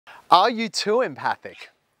Are you too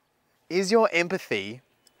empathic? Is your empathy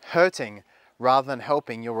hurting rather than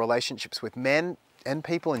helping your relationships with men and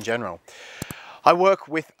people in general? I work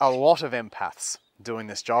with a lot of empaths doing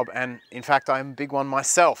this job, and in fact I'm a big one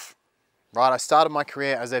myself. Right, I started my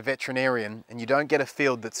career as a veterinarian, and you don't get a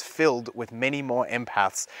field that's filled with many more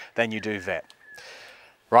empaths than you do vet.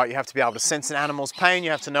 Right, you have to be able to sense an animal's pain,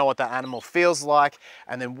 you have to know what that animal feels like,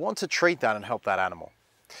 and then want to treat that and help that animal.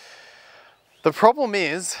 The problem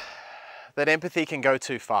is that empathy can go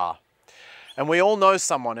too far. And we all know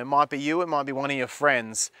someone, it might be you, it might be one of your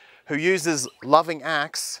friends, who uses loving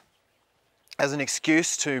acts as an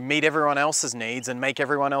excuse to meet everyone else's needs and make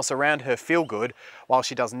everyone else around her feel good while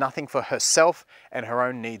she does nothing for herself and her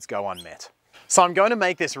own needs go unmet. So I'm going to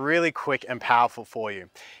make this really quick and powerful for you.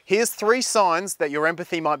 Here's 3 signs that your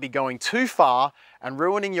empathy might be going too far and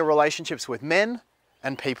ruining your relationships with men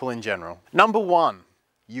and people in general. Number 1,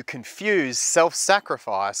 you confuse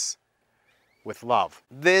self-sacrifice with love.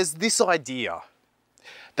 There's this idea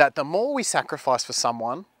that the more we sacrifice for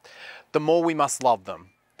someone, the more we must love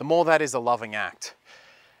them. The more that is a loving act.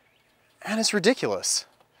 And it's ridiculous.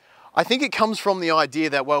 I think it comes from the idea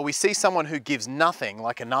that, well, we see someone who gives nothing,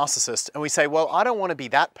 like a narcissist, and we say, well, I don't want to be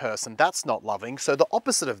that person, that's not loving, so the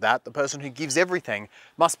opposite of that, the person who gives everything,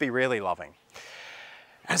 must be really loving.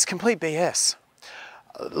 And it's complete BS.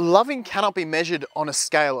 Loving cannot be measured on a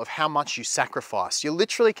scale of how much you sacrifice. You're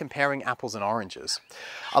literally comparing apples and oranges.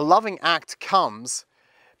 A loving act comes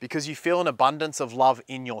because you feel an abundance of love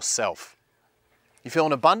in yourself. You feel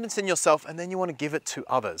an abundance in yourself and then you want to give it to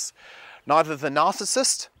others. Neither the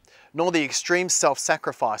narcissist nor the extreme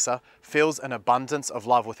self-sacrificer feels an abundance of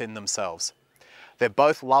love within themselves. They're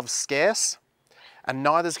both love scarce, and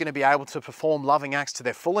neither's going to be able to perform loving acts to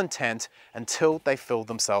their full intent until they fill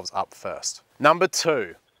themselves up first. Number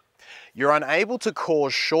 2, you're unable to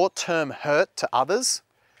cause short-term hurt to others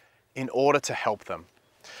in order to help them.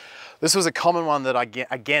 This was a common one that I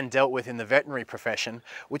again dealt with in the veterinary profession,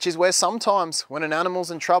 which is where sometimes when an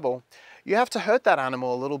animal's in trouble, you have to hurt that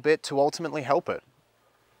animal a little bit to ultimately help it.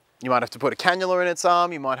 You might have to put a cannula in its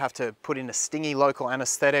arm, you might have to put in a stingy local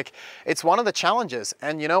anesthetic. It's one of the challenges,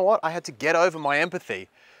 and you know what? I had to get over my empathy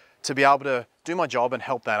to be able to do my job and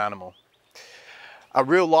help that animal. A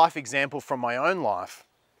real life example from my own life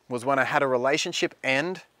was when I had a relationship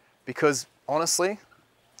end because, honestly,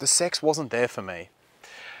 the sex wasn't there for me.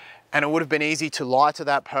 And it would have been easy to lie to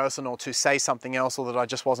that person or to say something else or that I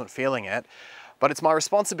just wasn't feeling it. But it's my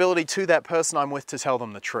responsibility to that person I'm with to tell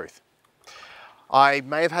them the truth. I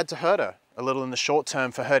may have had to hurt her a little in the short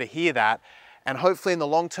term for her to hear that, and hopefully in the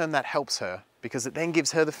long term that helps her because it then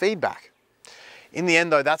gives her the feedback. In the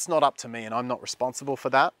end though, that's not up to me and I'm not responsible for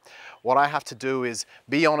that. What I have to do is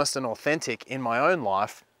be honest and authentic in my own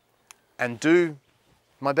life and do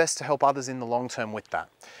my best to help others in the long term with that.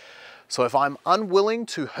 So if I'm unwilling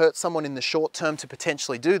to hurt someone in the short term to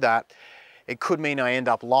potentially do that, it could mean I end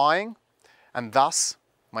up lying, and thus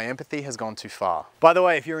my empathy has gone too far. By the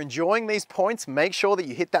way, if you're enjoying these points, make sure that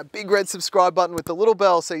you hit that big red subscribe button with the little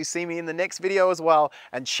bell so you see me in the next video as well,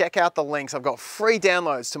 and check out the links. I've got free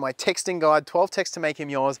downloads to my texting guide, 12 texts to make him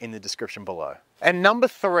yours, in the description below. And number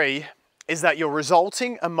 3 is that your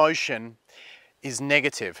resulting emotion is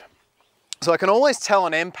negative. So I can always tell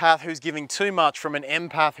an empath who's giving too much from an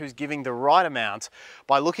empath who's giving the right amount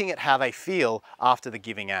by looking at how they feel after the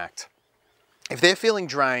giving act. If they're feeling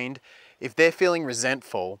drained, if they're feeling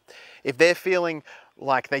resentful, if they're feeling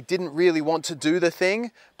like they didn't really want to do the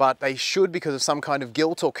thing, but they should because of some kind of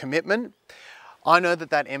guilt or commitment, I know that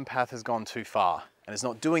that empath has gone too far and is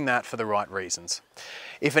not doing that for the right reasons.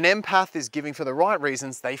 If an empath is giving for the right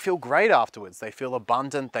reasons, they feel great afterwards. They feel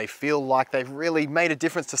abundant. They feel like they've really made a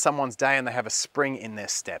difference to someone's day and they have a spring in their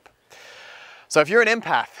step. So if you're an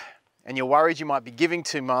empath and you're worried you might be giving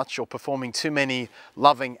too much or performing too many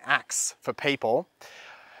loving acts for people,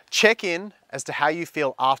 check in as to how you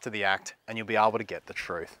feel after the act and you'll be able to get the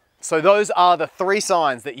truth. So those are the 3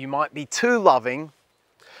 signs that you might be too loving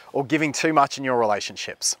or giving too much in your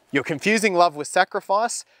relationships. You're confusing love with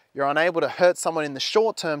sacrifice, you're unable to hurt someone in the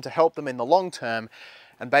short term to help them in the long term,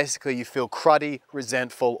 and basically you feel cruddy,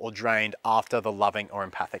 resentful, or drained after the loving or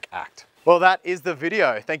empathic act. Well, that is the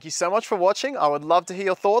video. Thank you so much for watching. I would love to hear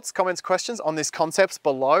your thoughts, comments, questions on these concepts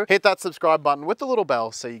below. Hit that subscribe button with the little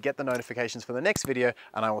bell so you get the notifications for the next video,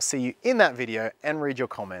 and I will see you in that video and read your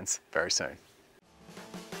comments very soon.